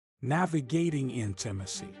Navigating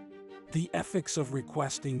intimacy. The ethics of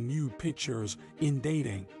requesting nude pictures in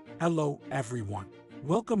dating. Hello, everyone.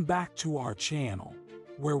 Welcome back to our channel,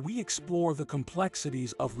 where we explore the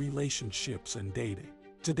complexities of relationships and dating.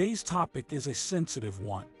 Today's topic is a sensitive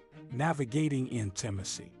one: navigating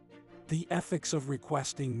intimacy. The ethics of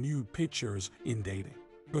requesting nude pictures in dating.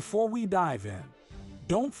 Before we dive in,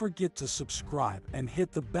 don't forget to subscribe and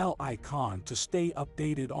hit the bell icon to stay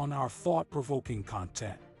updated on our thought-provoking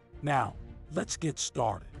content. Now, let's get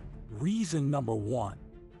started. Reason number 1.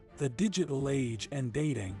 The digital age and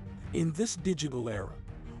dating. In this digital era,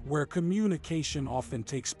 where communication often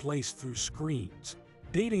takes place through screens,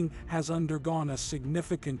 dating has undergone a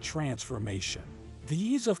significant transformation. The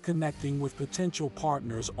ease of connecting with potential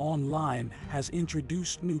partners online has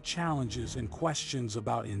introduced new challenges and questions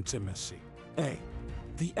about intimacy.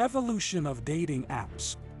 The evolution of dating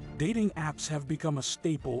apps. Dating apps have become a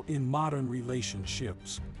staple in modern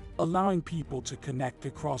relationships, allowing people to connect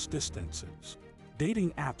across distances.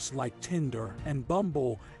 Dating apps like Tinder and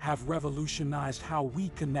Bumble have revolutionized how we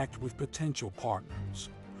connect with potential partners.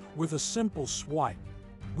 With a simple swipe,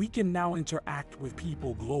 we can now interact with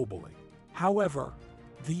people globally. However,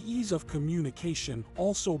 the ease of communication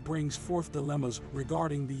also brings forth dilemmas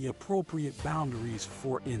regarding the appropriate boundaries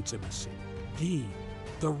for intimacy.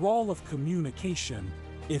 The role of communication.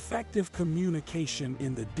 Effective communication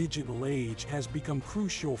in the digital age has become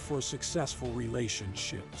crucial for successful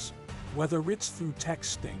relationships. Whether it's through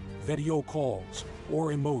texting, video calls,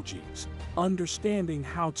 or emojis, understanding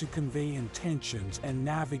how to convey intentions and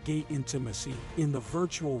navigate intimacy in the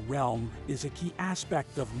virtual realm is a key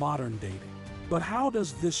aspect of modern dating. But how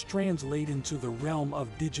does this translate into the realm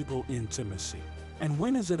of digital intimacy? And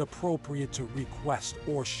when is it appropriate to request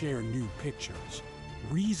or share nude pictures?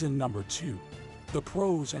 Reason number 2. The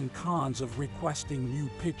pros and cons of requesting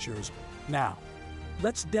nude pictures. Now,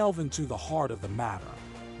 let's delve into the heart of the matter.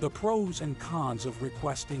 The pros and cons of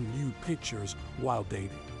requesting nude pictures while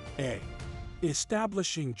dating.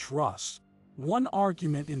 Establishing trust. One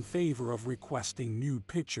argument in favor of requesting nude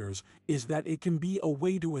pictures is that it can be a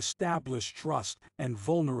way to establish trust and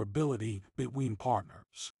vulnerability between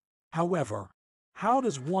partners. However, how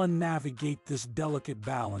does one navigate this delicate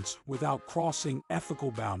balance without crossing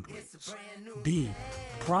ethical boundaries?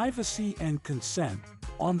 Privacy and consent.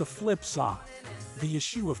 On the flip side, the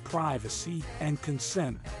issue of privacy and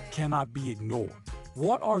consent cannot be ignored.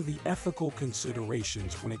 What are the ethical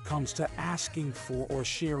considerations when it comes to asking for or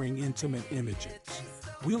sharing intimate images?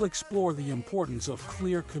 We'll explore the importance of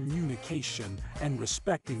clear communication and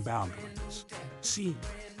respecting boundaries.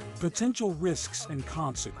 Potential risks and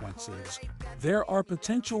consequences. There are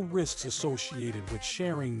potential risks associated with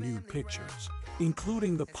sharing nude pictures,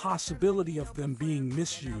 including the possibility of them being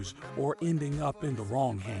misused or ending up in the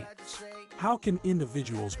wrong hands. How can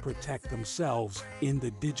individuals protect themselves in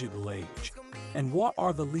the digital age? And what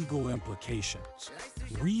are the legal implications?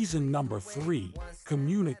 Reason number 3.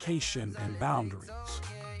 Communication and boundaries.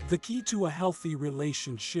 The key to a healthy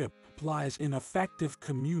relationship lies in effective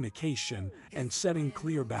communication and setting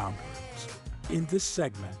clear boundaries. In this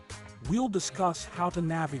segment, we'll discuss how to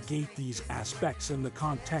navigate these aspects in the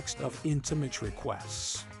context of intimate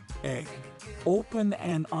requests. Open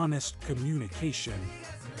and honest communication.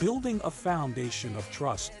 Building a foundation of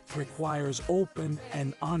trust requires open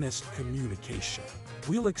and honest communication.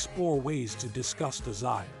 We'll explore ways to discuss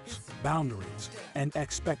desires, boundaries, and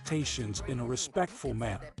expectations in a respectful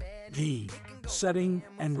manner. Setting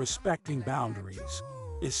and respecting boundaries.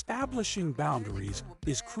 Establishing boundaries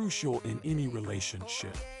is crucial in any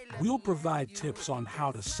relationship. We'll provide tips on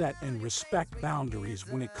how to set and respect boundaries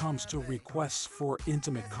when it comes to requests for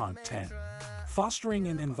intimate content. Fostering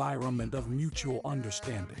an environment of mutual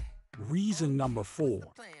understanding. Reason number 4.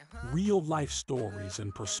 Real-life stories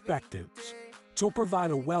and perspectives. To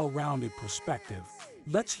provide a well-rounded perspective,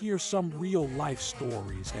 let's hear some real-life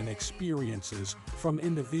stories and experiences from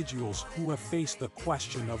individuals who have faced the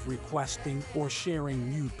question of requesting or sharing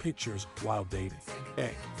nude pictures while dating.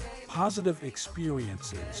 Positive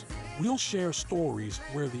experiences. We'll share stories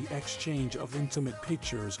where the exchange of intimate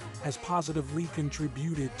pictures has positively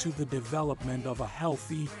contributed to the development of a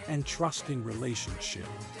healthy and trusting relationship.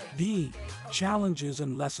 Challenges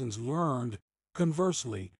and lessons learned.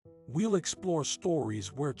 Conversely, we'll explore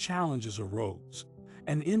stories where challenges arose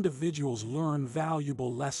and individuals learn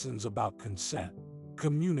valuable lessons about consent,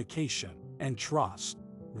 communication, and trust.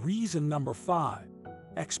 Reason number 5.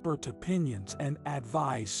 Expert opinions and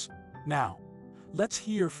advice. Now, let's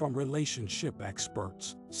hear from relationship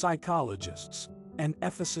experts, psychologists, and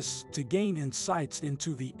ethicists to gain insights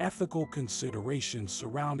into the ethical considerations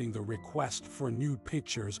surrounding the request for nude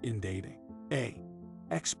pictures in dating.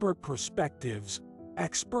 Expert perspectives.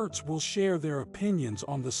 Experts will share their opinions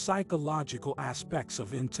on the psychological aspects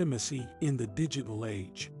of intimacy in the digital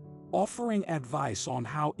age, offering advice on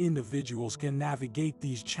how individuals can navigate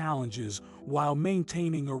these challenges while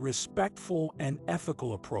maintaining a respectful and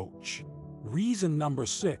ethical approach. Reason number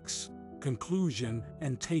 6, conclusion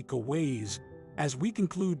and takeaways. As we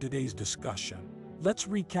conclude today's discussion, let's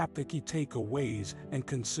recap the key takeaways and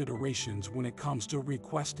considerations when it comes to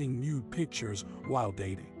requesting nude pictures while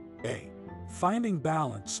dating. A. Finding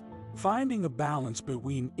balance. Finding a balance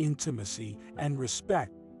between intimacy and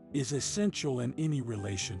respect is essential in any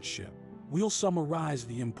relationship. We'll summarize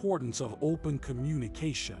the importance of open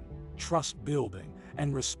communication, trust building,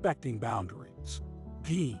 and respecting boundaries.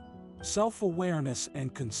 B. Self-awareness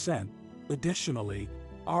and consent. Additionally,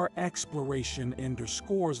 our exploration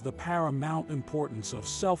underscores the paramount importance of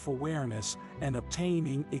self-awareness and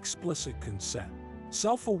obtaining explicit consent.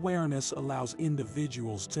 Self-awareness allows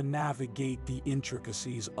individuals to navigate the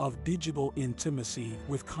intricacies of digital intimacy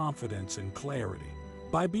with confidence and clarity.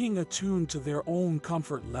 By being attuned to their own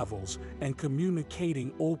comfort levels and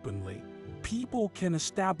communicating openly, people can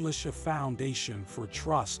establish a foundation for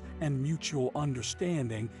trust and mutual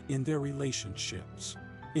understanding in their relationships.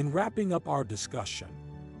 In wrapping up our discussion,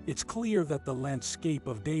 it's clear that the landscape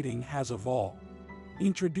of dating has evolved,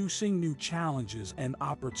 introducing new challenges and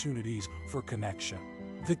opportunities for connection.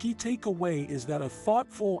 The key takeaway is that a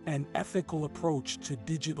thoughtful and ethical approach to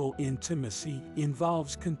digital intimacy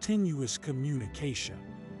involves continuous communication,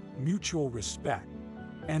 mutual respect,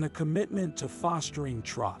 and a commitment to fostering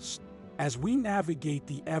trust. As we navigate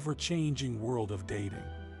the ever-changing world of dating,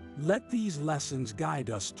 let these lessons guide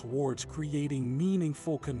us towards creating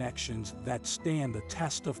meaningful connections that stand the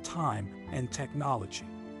test of time and technology.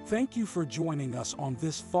 Thank you for joining us on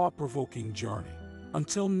this thought-provoking journey.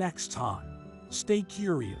 Until next time, stay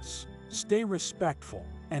curious, stay respectful,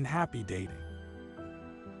 and happy dating.